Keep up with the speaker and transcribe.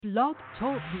Blog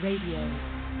Talk Radio.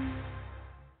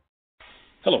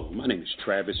 Hello, my name is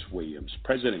Travis Williams,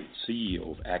 President and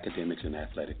CEO of Academics and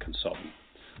Athletic Consulting,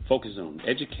 focusing on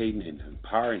educating and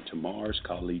empowering tomorrow's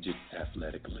collegiate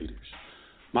athletic leaders.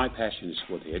 My passion is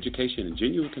for the education and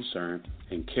genuine concern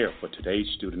and care for today's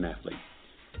student athlete.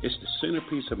 It's the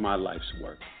centerpiece of my life's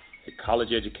work. A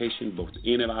college education, both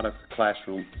in and out of the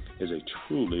classroom, is a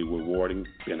truly rewarding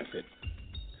benefit.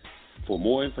 For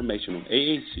more information on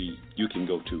AAC, you can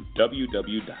go to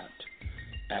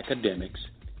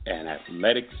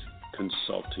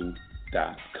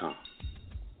www.academicsandathleticsconsulting.com.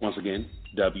 Once again,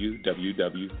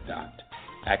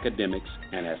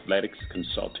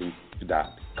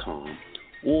 www.academicsandathleticsconsulting.com.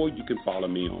 Or you can follow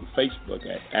me on Facebook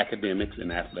at Academics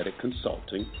and Athletic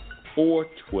Consulting or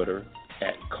Twitter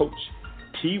at Coach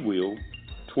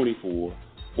TWill24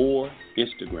 or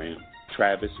Instagram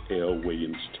Travis L.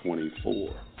 Williams 24.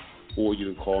 Or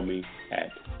you can call me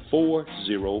at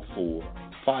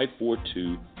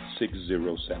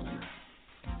 404-542-6079.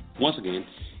 Once again,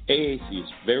 AAC is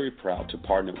very proud to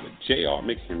partner with J.R.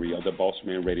 McHenry of the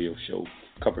Bossman Radio Show,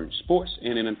 covering sports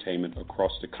and entertainment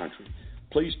across the country.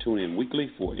 Please tune in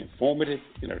weekly for informative,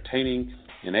 entertaining,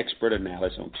 and expert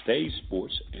analysis on today's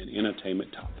sports and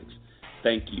entertainment topics.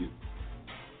 Thank you.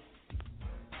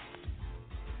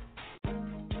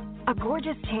 A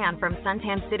gorgeous tan from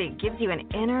Suntan City gives you an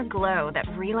inner glow that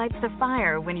relights the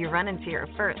fire when you run into your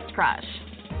first crush.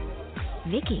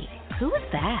 Vicky, who was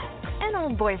that? An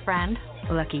old boyfriend.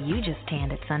 Lucky you just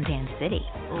tanned at Suntan City.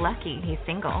 Lucky he's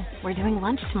single. We're doing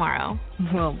lunch tomorrow.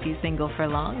 Won't be single for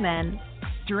long then.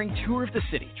 During Tour of the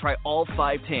City, try all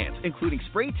 5 tans, including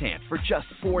spray tan, for just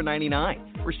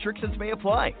 $4.99. Restrictions may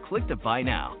apply. Click to buy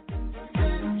now.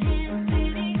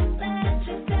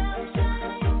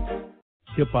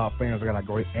 Hip-hop fans, I got a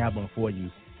great album for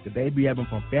you. The debut album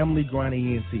from Family Grind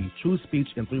ENT, True Speech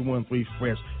and 313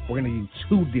 Fresh. We're going to give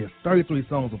you 2 discs, 33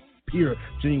 songs of pure,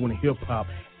 genuine hip-hop.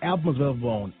 Albums available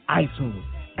on iTunes,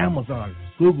 Amazon,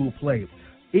 Google Play,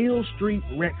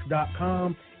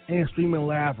 illstreetrex.com, and streaming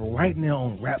live right now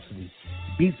on Rhapsody,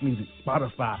 Beats Music,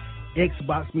 Spotify,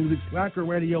 Xbox Music, Slacker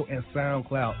Radio, and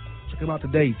SoundCloud. Check them out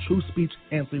today, True Speech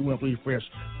and 313 Fresh,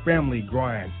 Family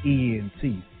Grind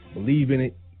ENT. Believe in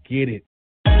it, get it.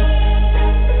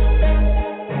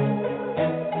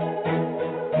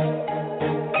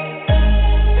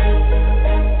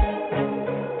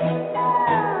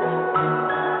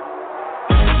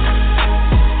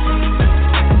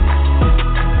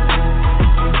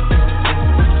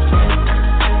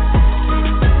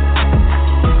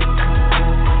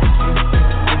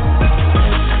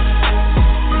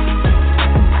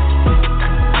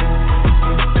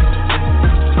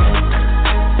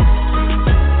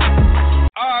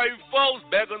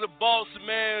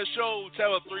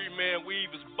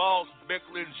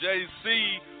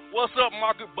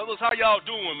 How y'all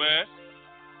doing, man?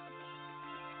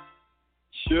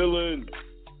 Chillin'.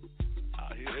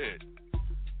 I hear that.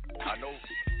 I know.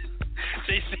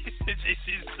 JC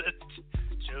said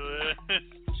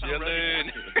chillin'.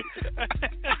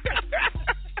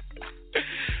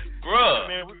 Bruh.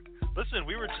 Man, listen,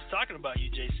 we were just talking about you,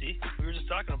 JC. We were just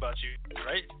talking about you,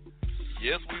 right?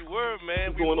 Yes, we were,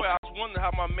 man. I was wondering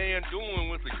how my man doing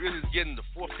with the Grizzlies getting the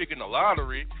 4th pick in the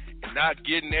lottery and not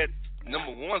getting that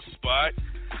number 1 spot.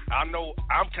 I know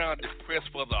I'm kind of depressed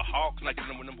for the Hawks not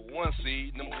getting number 1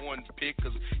 seed, number 1 pick,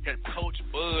 because had Coach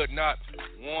Bud not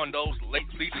won those late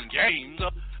season games,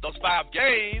 those 5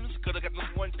 games, could have got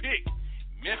number 1 pick.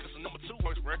 Memphis, the number 2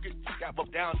 worst record, got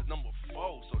bumped down to number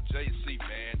 4. So JC,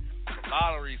 man, the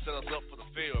lottery set us up for the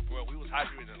field, bro. We was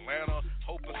hyping in Atlanta,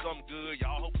 hoping something good.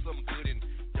 Y'all hoping something good, and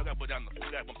y'all got put down the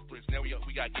bump the place. Now we got to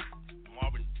get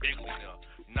Marvin Bagley now,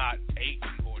 not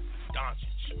Ayton or Doncic.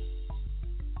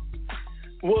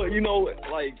 Well, you know,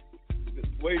 like the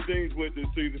way things went this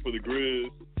season for the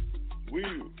Grizz, we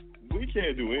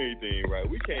can't do anything right.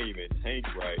 We can't even tank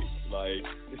right. Like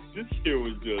this year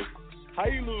was just how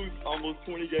you lose almost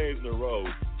 20 games in a row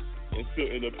and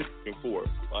still end up picking 4th.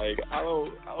 Like I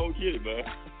don't get it, man.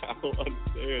 I don't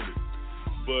understand it.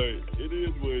 But it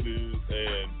is what it is,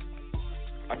 and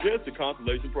I guess the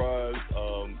consolation prize,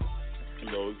 you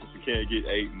know, since we can't get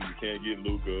Ayton, we can't get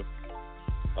Luka.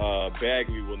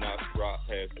 Bagley will not drop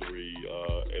past 3.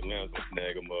 Atlanta's going to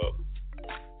snag him up.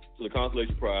 So the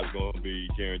consolation prize is going to be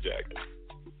Jaren Jackson,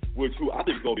 who I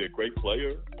think is going to be a great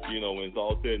player, you know, when it's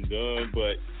all said and done.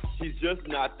 But he's just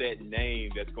not that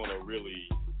name that's going to really,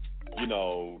 you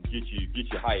know, get you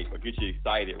hype or get you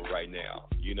excited right now.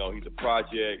 You know, he's a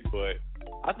project, but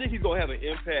I think he's going to have an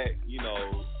impact, you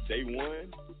know, day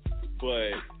one.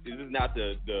 But this is not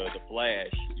the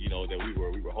flash, you know, that we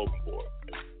were hoping for.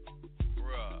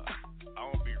 Bruh,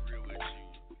 I'm gonna be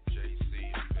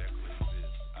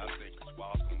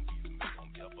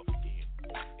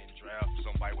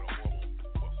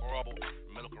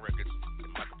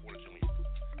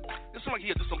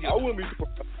wouldn't be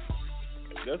surprised.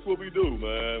 That's what we do,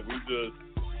 man.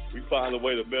 We find a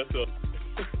way to mess up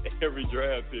every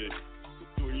draft pick.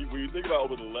 When you think about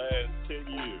over the last 10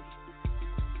 years,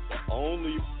 the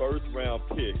only first-round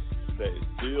pick that is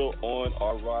still on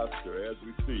our roster as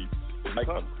we see is Mike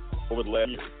Conley over the last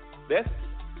year.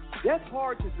 That's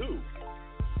hard to do.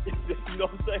 You know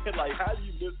what I'm saying? Like, how do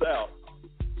you miss out?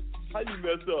 How do you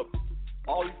mess up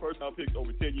all these first-round picks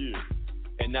over 10 years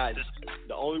and not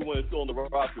the only one that's still on the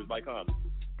roster is Mike Conley?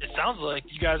 It sounds like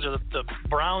you guys are the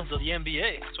Browns of the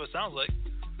NBA. That's what it sounds like.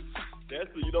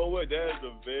 You know what? That is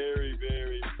a very,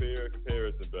 very fair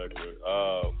comparison,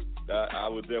 Beckler. I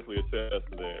would definitely attest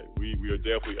to that. We are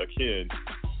definitely akin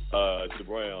to the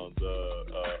Browns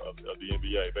of the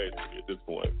NBA, basically, at this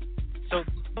point. So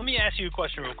let me ask you a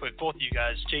question real quick, both of you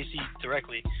guys, JC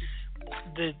directly.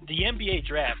 The NBA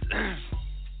draft,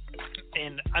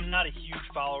 and I'm not a huge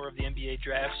follower of the NBA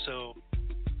draft, so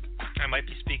I might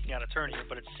be speaking out of turn here,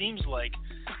 but it seems like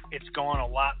it's gone a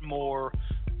lot more,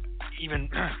 even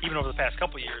over the past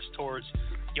couple of years, towards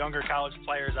younger college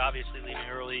players, obviously leaving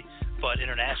early, but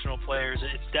international players.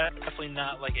 It's definitely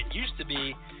not like it used to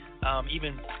be.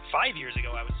 Even 5 years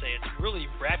ago, I would say it's really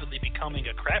rapidly becoming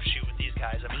a crapshoot with these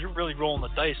guys. I mean, you're really rolling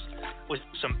the dice with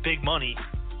some big money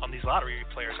on these lottery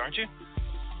players, aren't you?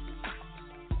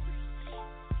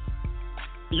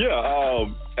 Yeah,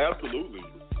 absolutely.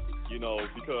 You know,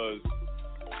 because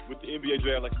with the NBA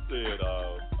draft, like you said,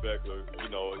 Beckler, you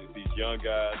know, these young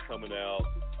guys coming out,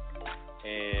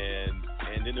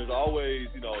 and then there's always,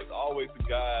 you know, it's always some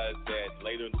guys that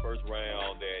later in the first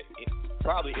round that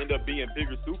probably end up being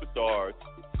bigger superstars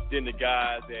than the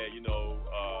guys that, you know,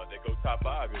 that go top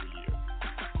 5 every year.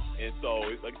 And so,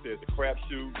 like I said, it's a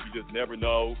crapshoot. You just never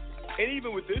know. And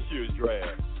even with this year's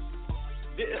draft,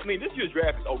 I mean, this year's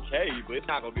draft is okay, but it's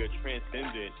not going to be a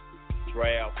transcendent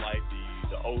draft like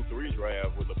the 03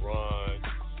 draft with LeBron,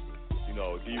 you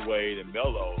know, D-Wade and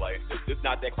Melo. Like, it's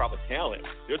not that crop of talent.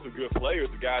 There's some good players,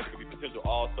 the guys that could be potential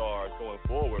all-stars going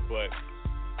forward, but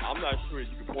I'm not sure if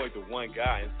you can point to one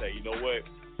guy and say, you know what,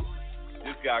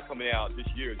 this guy coming out this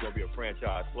year is going to be a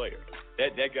franchise player.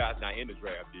 That guy's not in the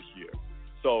draft this year.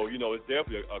 So, you know, it's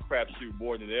definitely a crapshoot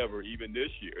more than ever, even this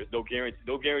year. There's no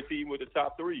guarantee with the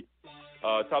top three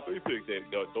picks that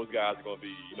those guys are going to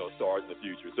be, you know, stars in the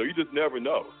future. So you just never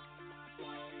know.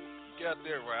 You got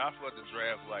there right. I feel like the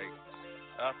draft,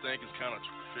 I think it's kind of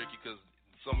tricky because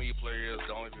some of these players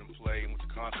don't even play with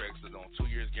the contracts that are on 2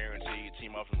 years guaranteed,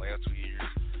 team off in the last 2 years.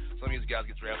 Some of these guys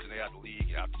get drafted, they out the league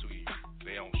after 2 years.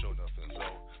 They don't show nothing. So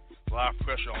a lot of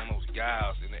pressure on those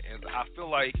guys, and I feel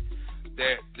like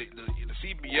that the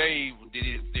CBA did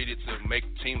it to make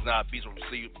teams not be so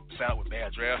sound with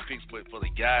bad draft picks, but for the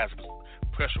guys,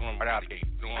 pressure on them right out of the gate.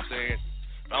 You know what I'm saying?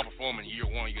 If I'm performing year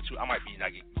 1, year 2, I might be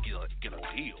not get a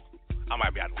deal. I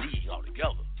might be out of the league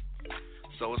altogether.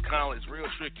 So it's real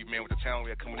tricky, man, with the talent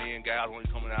we have coming in. Guys only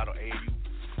coming out of AAU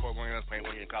programs, playing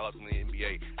 1 year in college, in the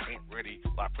NBA, ain't ready.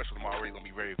 A lot of pressure on them already, going to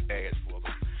be very bad for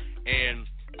them. And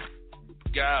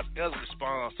guys, as a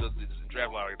response to the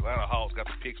draft lottery, Atlanta Hawks got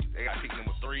the picks. They got pick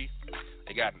number 3.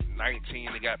 They got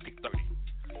 19. They got pick 30.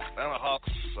 Atlanta Hawks,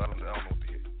 I don't know what the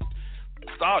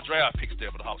heck. Star draft picks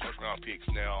there for the Hawks, first round picks.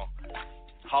 Now,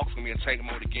 Hawks going to be in tank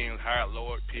mode again. Hired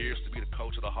Lloyd Pierce to be the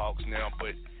coach of the Hawks now,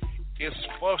 but it's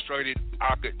frustrated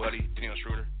our good buddy, Dennis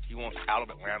Schroeder. He wants out of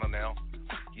Atlanta now.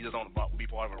 He doesn't want to be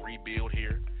part of a rebuild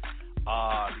here.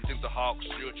 He thinks the Hawks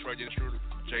should trade Dennis Schroeder,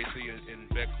 JC, and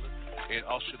Beckler. And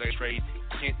also should they trade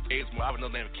Kent Bazemore. I have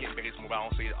another name of Kent Bazemore, but I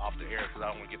don't say it off the air because I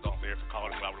don't want to get off the air for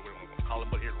calling him. I would really want to call him,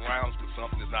 but it rhymes with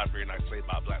something that's not very nice to say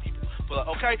about black people. But,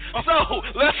 okay, so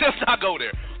let's just not go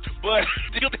there. But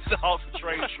do you think the Hawks should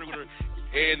trade Schroeder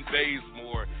and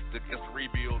Bazemore as the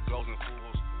rebuild goes in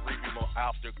full? Rebuild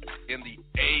after in the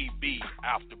AB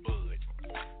after Bud.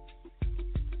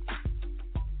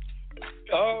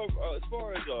 As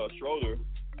far as Schroeder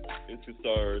is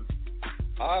concerned,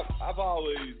 I've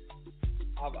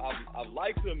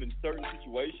liked him in certain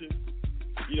situations.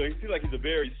 You know, he seems like he's a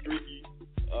very streaky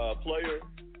player.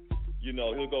 You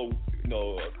know, he'll go, you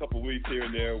know, a couple weeks here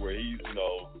and there where he's, you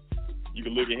know, you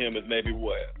can look at him as maybe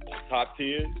top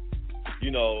 10.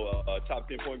 You know, top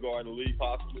 10 point guard in the league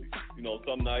possibly, you know,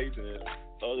 some nights, and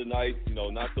other nights, you know,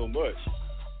 not so much.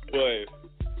 But,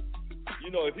 you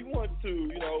know, if he wants to,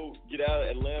 you know, get out of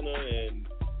Atlanta and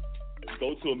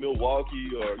go to a Milwaukee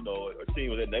or, you know, a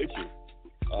team of that nature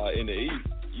in the East,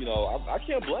 you know, I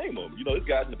can't blame him. You know, this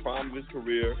guy's in the prime of his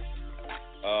career.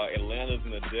 Atlanta's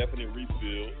in a definite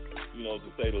rebuild, you know,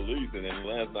 to say the least, and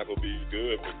Atlanta's not going to be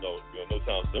good for no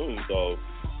time soon. So,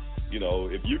 you know,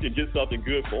 if you can get something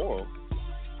good for him,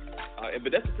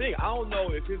 but that's the thing. I don't know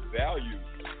if his value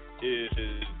is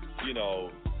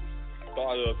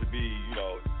thought of to be,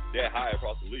 that high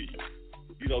across the league.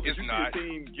 Could you see a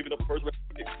team giving up first round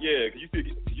pick? Yeah, could you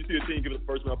see a team giving up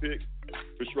first round pick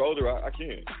for Schroeder? I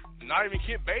can't. Not even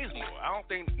Kent Bazemore. I don't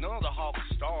think none of the Hawks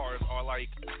stars are like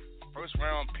first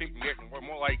round pick net. We're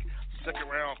more like second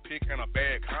round pick and a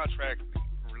bad contract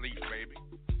relief, baby.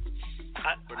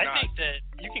 I think that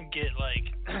you can get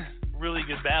like really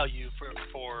good value for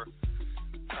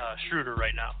Schroeder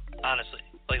right now. Honestly,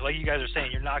 like you guys are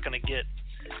saying,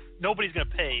 nobody's gonna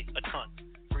pay a ton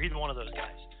for either one of those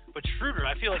guys. But Schroeder,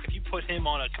 I feel like if you put him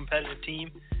on a competitive team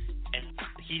and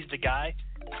he's the guy,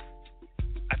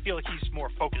 I feel like he's more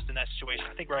focused in that situation.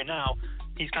 I think right now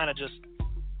he's kind of just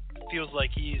feels like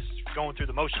he's going through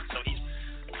the motions. So he's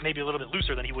maybe a little bit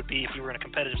looser than he would be if he were in a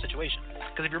competitive situation.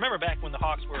 Because if you remember back when the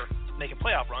Hawks were making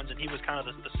playoff runs and he was kind of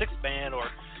the sixth man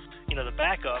or, the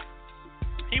backup,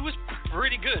 he was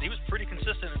pretty good. He was pretty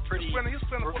consistent and pretty. He was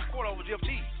playing the fourth quarter over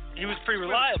GFT. He was pretty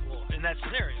reliable in that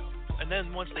scenario. And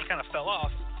then once they kind of fell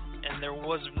off, and there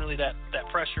wasn't really that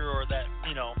pressure or that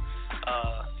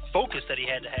focus that he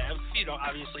had to have,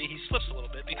 obviously he slips a little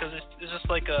bit because it's just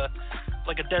like a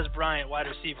Des Bryant wide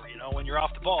receiver. When you're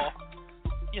off the ball,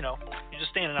 you're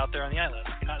just standing out there on the island.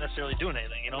 You're not necessarily doing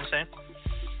anything. You know what I'm saying?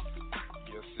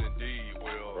 Yes, indeed.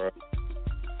 Well,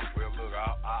 look,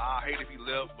 I hate if he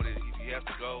left, but if he has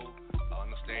to go, I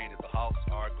understand that the Hawks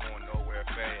are going nowhere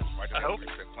fast. Right there,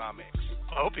 the climax.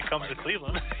 I hope he comes to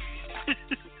Cleveland.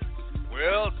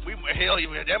 Well,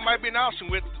 that might be an option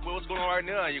with what's going on right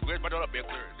now. You guys might know that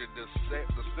Beckler. The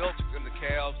Celtics and the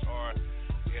Cavs are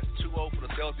at 2-0 for the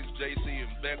Celtics, JC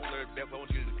and Beckler. Beckler, I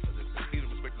want you to see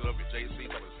the perspective of it. JC,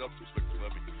 talking the Celtics perspective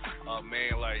of it.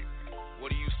 Man,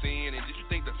 what are you seeing? And did you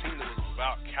think the team that was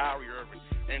without Kyrie Irving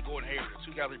and Gordon Hayward, the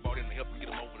two guys we brought in to help them get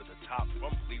them over to the top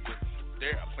from Cleveland,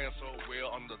 they're playing so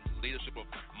well under the leadership of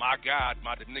my God,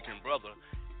 my Dominican brother,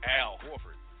 Al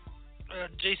Horford.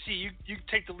 JC, you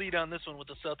take the lead on this one with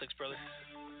the Celtics, brother.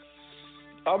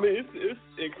 I mean, it's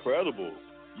incredible,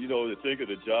 to think of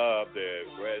the job that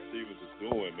Brad Stevens is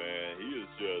doing, man.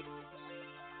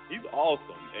 He's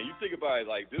awesome. And you think about it,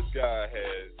 this guy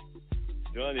has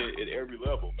done it at every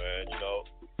level, man.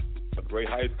 A great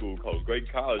high school coach,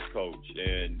 great college coach,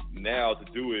 and now to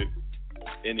do it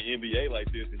in the NBA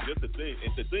like this, and to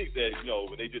think that,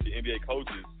 when they did the NBA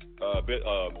coaches,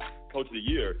 Coach of the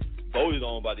Year, voted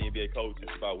on by the NBA coaches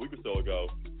about a week or so ago,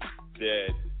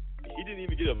 that he didn't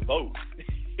even get a vote.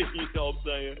 You know what I'm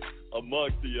saying?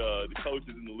 Amongst the coaches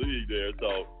in the league there.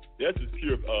 So that's just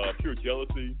pure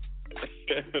jealousy,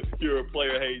 pure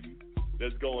player hating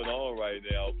that's going on right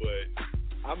now. But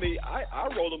I mean, I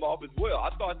wrote them off as well. I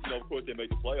thought, of course, they made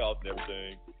the playoffs and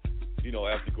everything.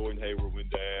 After Gordon Hayward went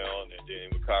down, and then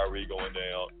with Kyrie going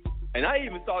down. And I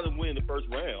even saw them win the first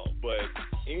round, but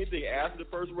anything after the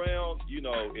first round,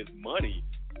 is money,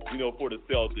 for the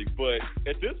Celtics. But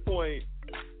at this point,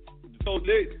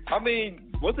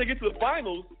 once they get to the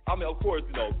finals, of course,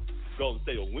 Golden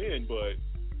State will win, but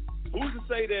who's to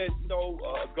say that,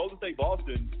 Golden State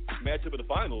Boston matchup in the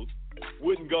finals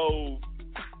wouldn't go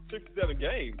 6 or 7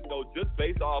 games, just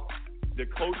based off the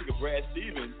coaching of Brad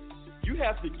Stevens. You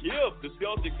have to give the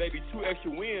Celtics maybe 2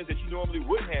 extra wins that you normally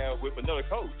wouldn't have with another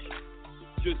coach.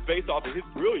 Just based off of his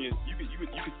brilliance, you could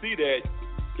see that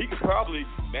he could probably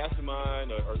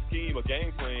mastermind or scheme a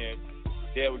game plan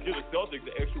that would give the Celtics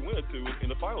an extra win or 2 in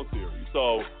the final series.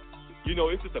 So,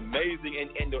 it's just amazing,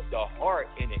 and the heart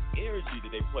and the energy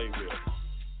that they play with.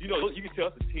 You can tell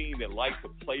it's a team that likes to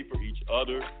play for each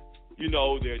other.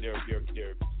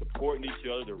 They're supporting each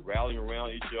other, they're rallying around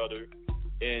each other.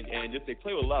 And just they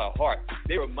play with a lot of heart.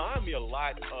 They remind me a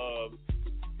lot of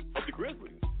the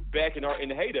Grizzlies back in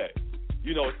the heyday.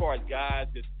 As far as guys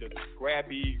that's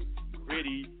scrappy,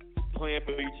 gritty, playing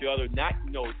for each other, not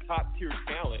top tier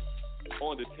talent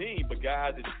on the team, but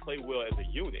guys that just play well as a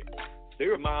unit. They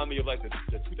remind me of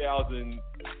the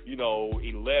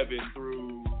 2011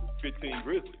 through 15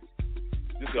 Grizzlies.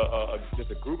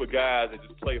 Just a group of guys that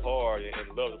just play hard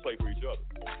and love to play for each other.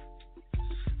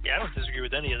 Yeah, I don't disagree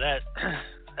with any of that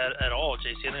at all,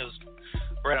 JC. I think it was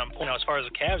right on point as far as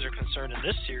the Cavs are concerned in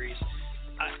this series.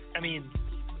 I mean,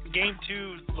 Game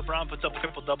 2, LeBron puts up a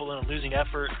triple-double in a losing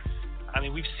effort. I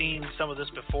mean, we've seen some of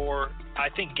this before. I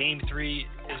think Game 3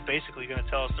 is basically going to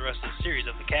tell us the rest of the series.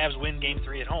 If the Cavs win Game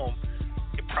 3 at home,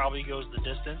 it probably goes the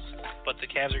distance. But the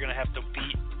Cavs are going to have to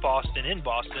beat Boston in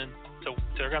Boston. So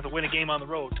they're going to have to win a game on the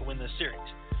road to win this series.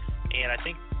 And I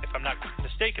think, if I'm not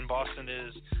mistaken, Boston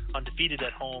is undefeated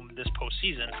at home this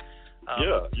postseason.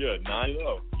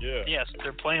 9-0. Yeah. Yes,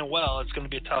 they're playing well. It's going to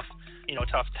be a tough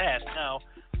task. Now,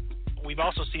 we've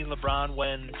also seen LeBron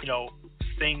when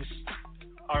things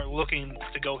aren't looking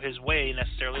to go his way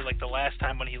necessarily. Like the last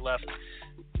time when he left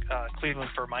Cleveland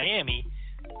for Miami,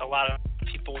 a lot of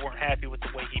people weren't happy with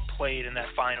the way he played in that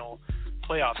final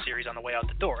playoff series on the way out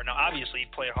the door. Now, obviously, he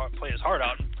played his heart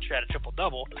out and had a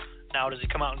triple-double. Now, does he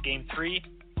come out in Game 3?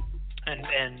 And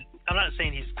I'm not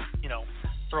saying he's,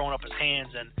 throwing up his hands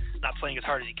and not playing as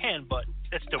hard as he can, but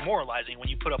it's demoralizing when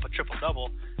you put up a triple-double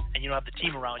and you don't have the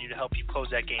team around you to help you close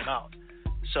that game out.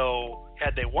 So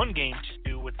had they won Game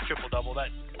 2 with the triple-double, that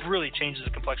really changes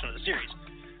the complexion of the series.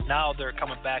 Now they're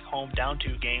coming back home down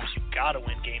 2 games. You've got to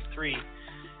win Game 3.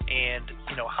 And,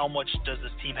 how much does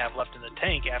this team have left in the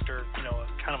tank after,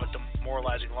 kind of a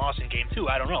demoralizing loss in Game 2?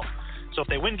 I don't know. So if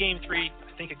they win Game 3,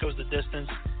 I think it goes the distance.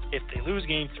 If they lose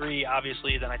Game 3,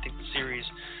 obviously, then I think the series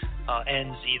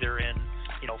ends either in,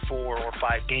 4 or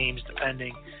 5 games,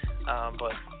 depending.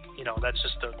 But, that's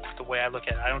just the way I look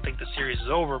at it. I don't think the series is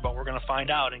over, but we're going to find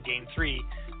out in Game 3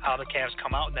 how the Cavs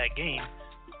come out in that game,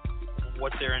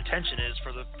 what their intention is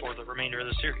for the remainder of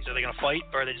the series. Are they going to fight,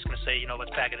 or are they just going to say,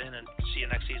 let's pack it in and see you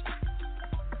next season?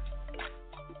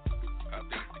 I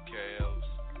think the Cavs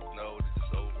know this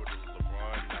is over. This is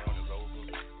LeBron one is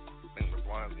over. I think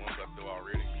LeBron's one's up there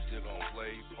already. He's still going to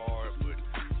play hard, but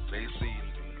they see,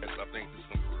 and I think this is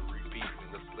going to be a repeat.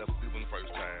 Let's Cleveland the first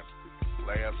time.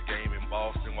 Last game in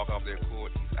Boston, walk off their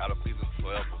court, he's out of Cleveland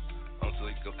forever until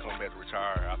he could come back to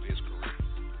retire after his career.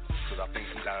 Because I think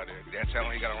he's out of there. That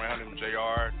talent he got around him,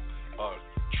 JR,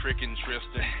 Tricking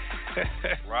Tristan,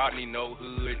 Rodney No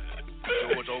Hood,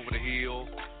 George Over the Hill,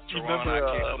 Teron, I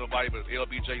can't tell nobody but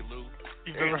LBJ Lou.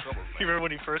 You remember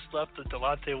when he first left the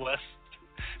Delonte West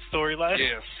storyline?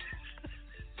 Yes.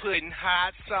 Putting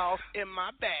hot sauce in my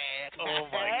bag. Oh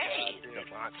my God, dude.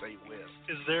 Delonte West.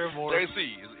 Is there more?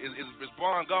 JC, is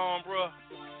Braun gone, bro?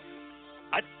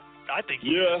 I think.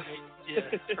 Yeah.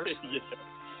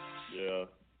 Yeah.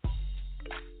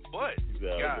 But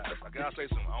guys, I gotta say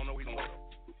something. I don't know who he's gonna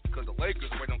go because the Lakers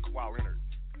are waiting on Kawhi Leonard.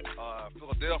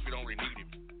 Philadelphia don't really need him.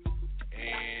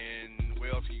 And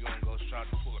where else are you gonna go try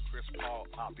to pull a Chris Paul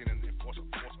opt in and force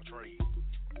a trade?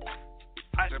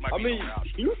 I mean,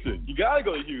 Houston. You gotta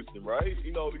go to Houston, right?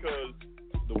 Because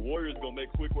the Warriors gonna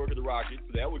make quick work of the Rockets.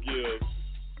 So that would give,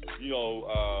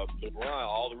 LeBron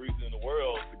all the reason in the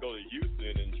world to go to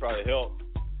Houston and try to help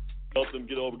them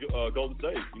get over Golden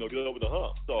State. Get over the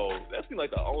hump. So that seems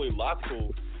like the only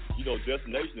logical,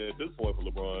 destination at this point for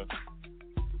LeBron.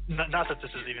 Not that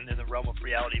this is even in the realm of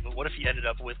reality, but what if he ended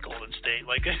up with Golden State?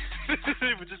 Like, it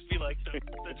would just be like,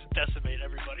 just decimate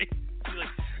everybody. It'd be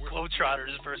like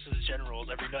Globetrotters versus Generals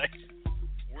every night.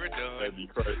 We're done. That'd be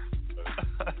crazy.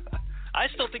 I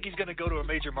still think he's going to go to a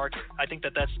major market. I think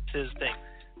that's his thing.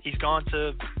 He's gone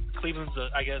to Cleveland's,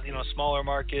 a smaller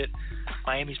market.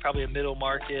 Miami's probably a middle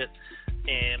market.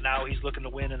 And now he's looking to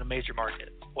win in a major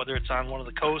market. Whether it's on one of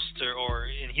the coasts or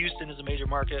in Houston is a major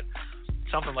market.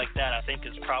 Something like that, I think,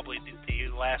 is probably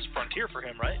the last frontier for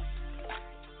him, right?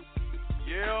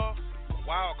 Yeah,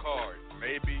 wild card,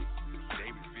 maybe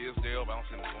David Fizdale, but I don't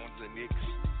see him going to the Knicks.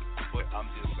 But I'm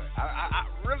just saying,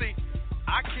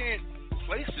 I can't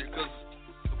place it because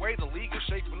the way the league is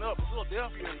shaping up,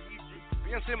 Philadelphia,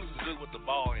 Ben Simmons is good with the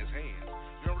ball in his hands.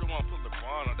 You don't really want to put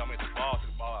LeBron on dominate the ball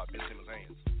out of Ben Simmons'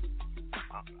 hands.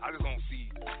 I just don't see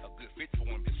a good fit for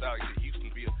him besides Houston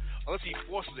unless he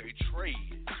forces a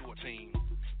trade to a team.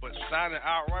 But signing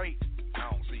outright, I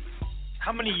don't see it.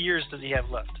 How many years does he have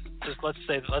left? Just let's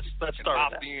start with that.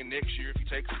 Opt in next year if he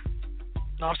takes it.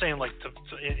 No, I'm saying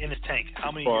in his tank.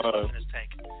 How many years left in his tank?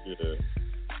 Yeah.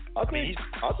 I think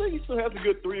he still has a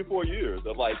good 3 or 4 years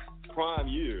of prime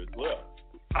years left.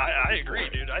 I agree,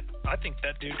 dude. I think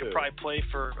that dude could probably play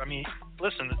for. I mean,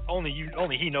 listen, only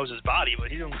he knows his body,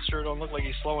 but he don't look like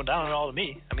he's slowing down at all to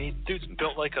me. I mean, dude's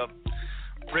built like a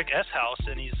brick S house,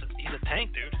 and he's a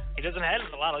tank, dude. He doesn't have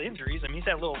a lot of injuries. I mean, he's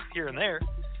had a little here and there,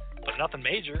 but nothing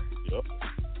major. Yep.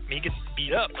 I mean, he gets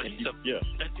beat up, but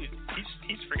that dude,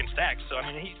 he's freaking stacked. So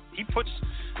I mean, he puts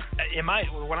when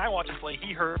I watch him play,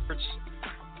 he hurts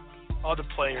other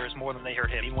players more than they hurt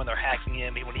him. Even when they're hacking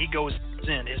him, when he goes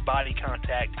in, his body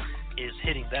contact is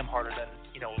hitting them harder than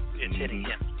it's hitting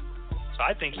him. So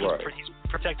I think he's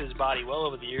protected his body well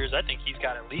over the years. I think he's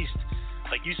got at least,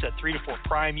 like you said, 3 to 4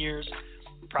 prime years,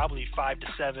 probably 5 to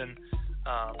 7,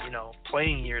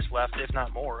 playing years left, if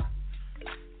not more.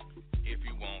 If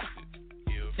he wants it.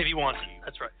 If he wants it.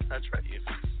 That's right. If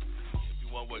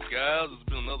you want what, guys, it's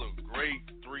been another great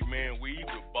 3-man week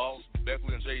with Boss,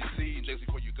 Beckley, and JC. And JC,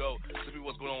 before you go, tell me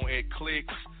what's going on at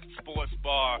Clicks Sports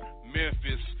Bar,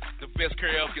 Memphis, the best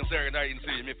karaoke on Saturday night in the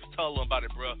city. Memphis, tell them about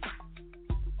it, bro.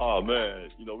 Oh, man,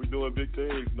 we're doing big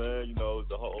things, man.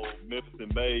 The whole Memphis in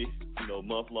May,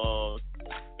 month-long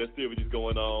festivities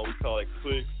going on. We call it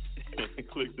Clicks,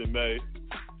 Clicks in May.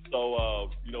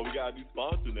 So, we got a new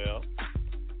sponsor now.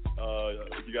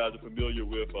 If you guys are familiar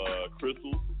with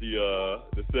Crystals, the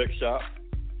sex shop.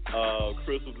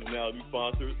 Crystals is now new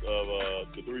sponsors of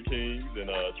the Three Kings and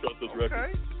Trust Us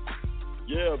Records.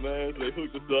 Yeah, man. So they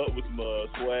hooked us up with some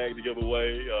swag to give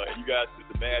away. And you guys just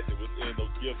imagine what's in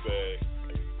those gift bags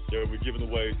that we're giving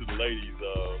away to the ladies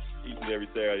each and every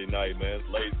Saturday night, man.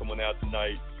 So ladies, come on out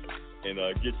tonight and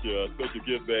get your special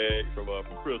gift bag from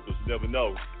Crystals. You never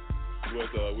know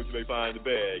what you may find in the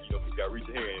bag. You just got to reach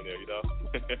your hand in there,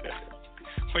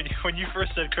 When you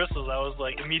first said Crystals, I was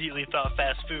like immediately thought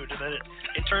fast food, and then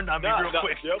it turned on me real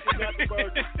quick. Definitely not the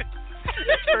burger.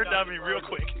 It turned on me real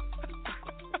quick.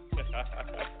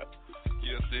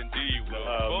 Yes, indeed.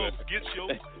 Well, folks, get your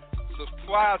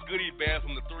surprise goodie bag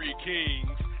from the Three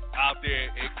Kings out there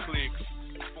at Clicks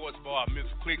Sports Bar, Miss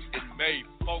Clicks in May.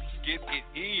 Folks, get it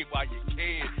in while you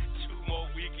can. 2 more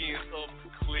weekends of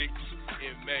Clicks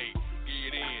in May.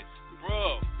 Get in.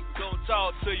 Bro, we're going to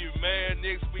talk to you, man,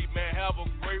 next week, man. Have a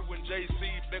great one, JC.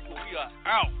 Back when we are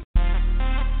out.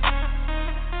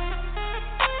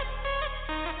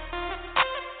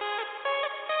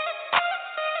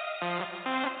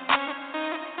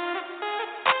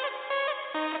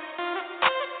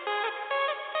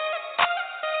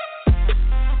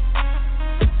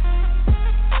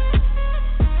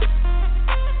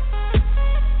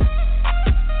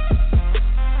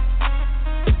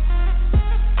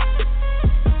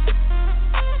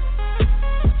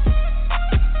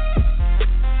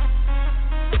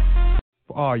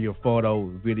 All your photo,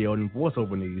 video, and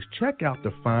voiceover needs, check out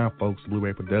the fine folks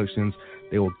Blueberry Productions.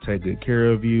 They will take good care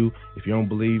of you. If you don't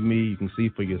believe me, you can see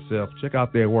for yourself. Check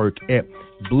out their work at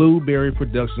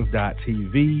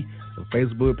blueberryproductions.tv, the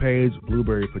Facebook page,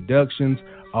 Blueberry Productions,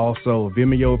 also a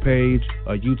Vimeo page,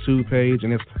 a YouTube page,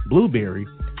 and it's Blueberry,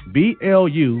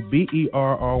 BLUBERRY,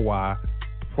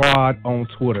 Prod on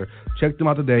Twitter. Check them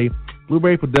out today.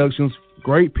 Blueberry Productions,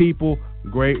 great people,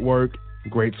 great work,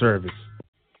 great service.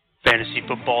 Fantasy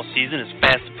football season is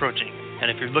fast approaching, and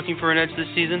if you're looking for an edge this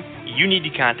season, you need to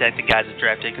contact the guys at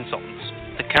Draft Day Consultants.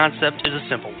 The concept is a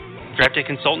simple one. Draft Day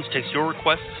Consultants takes your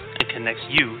requests and connects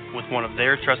you with one of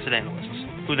their trusted analysts,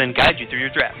 who then guide you through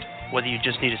your draft, whether you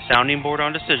just need a sounding board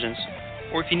on decisions,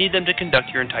 or if you need them to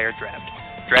conduct your entire draft.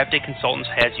 Draft Day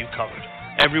Consultants has you covered.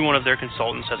 Every one of their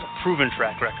consultants has a proven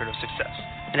track record of success,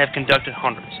 and have conducted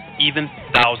hundreds, even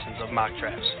thousands of mock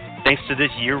drafts. Thanks to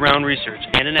this year-round research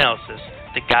and analysis,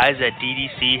 the guys at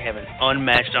DDC have an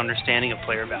unmatched understanding of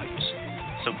player values.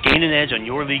 So gain an edge on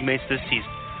your league mates this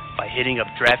season by hitting up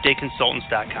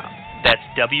draftdayconsultants.com. That's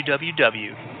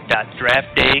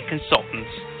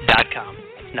www.draftdayconsultants.com.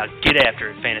 Now get after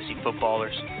it, fantasy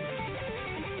footballers.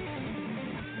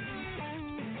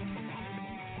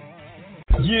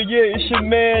 Yeah, it's your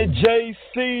man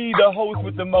JC, the host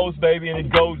with the most, baby, and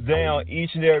it goes down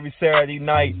each and every Saturday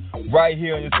night right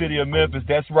here in the city of Memphis.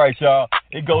 That's right, y'all.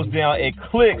 It goes down at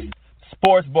Clicks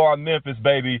Sports Bar, Memphis,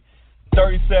 baby.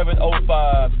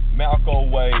 3705 Malco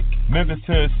Way, Memphis,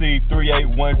 Tennessee,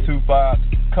 38125.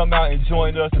 Come out and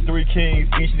join us, the Three Kings,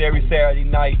 each and every Saturday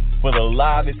night for the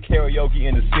livest karaoke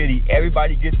in the city.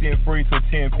 Everybody gets in free till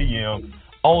 10 p.m.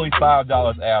 Only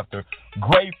 $5 after.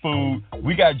 Great food.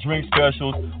 We got drink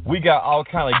specials. We got all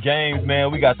kind of games,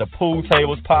 man. We got the pool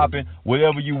tables popping.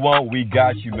 Whatever you want, we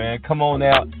got you, man. Come on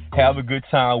out. Have a good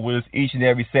time with us each and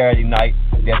every Saturday night.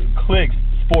 That's Clicks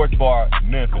Sports Bar,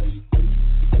 Memphis.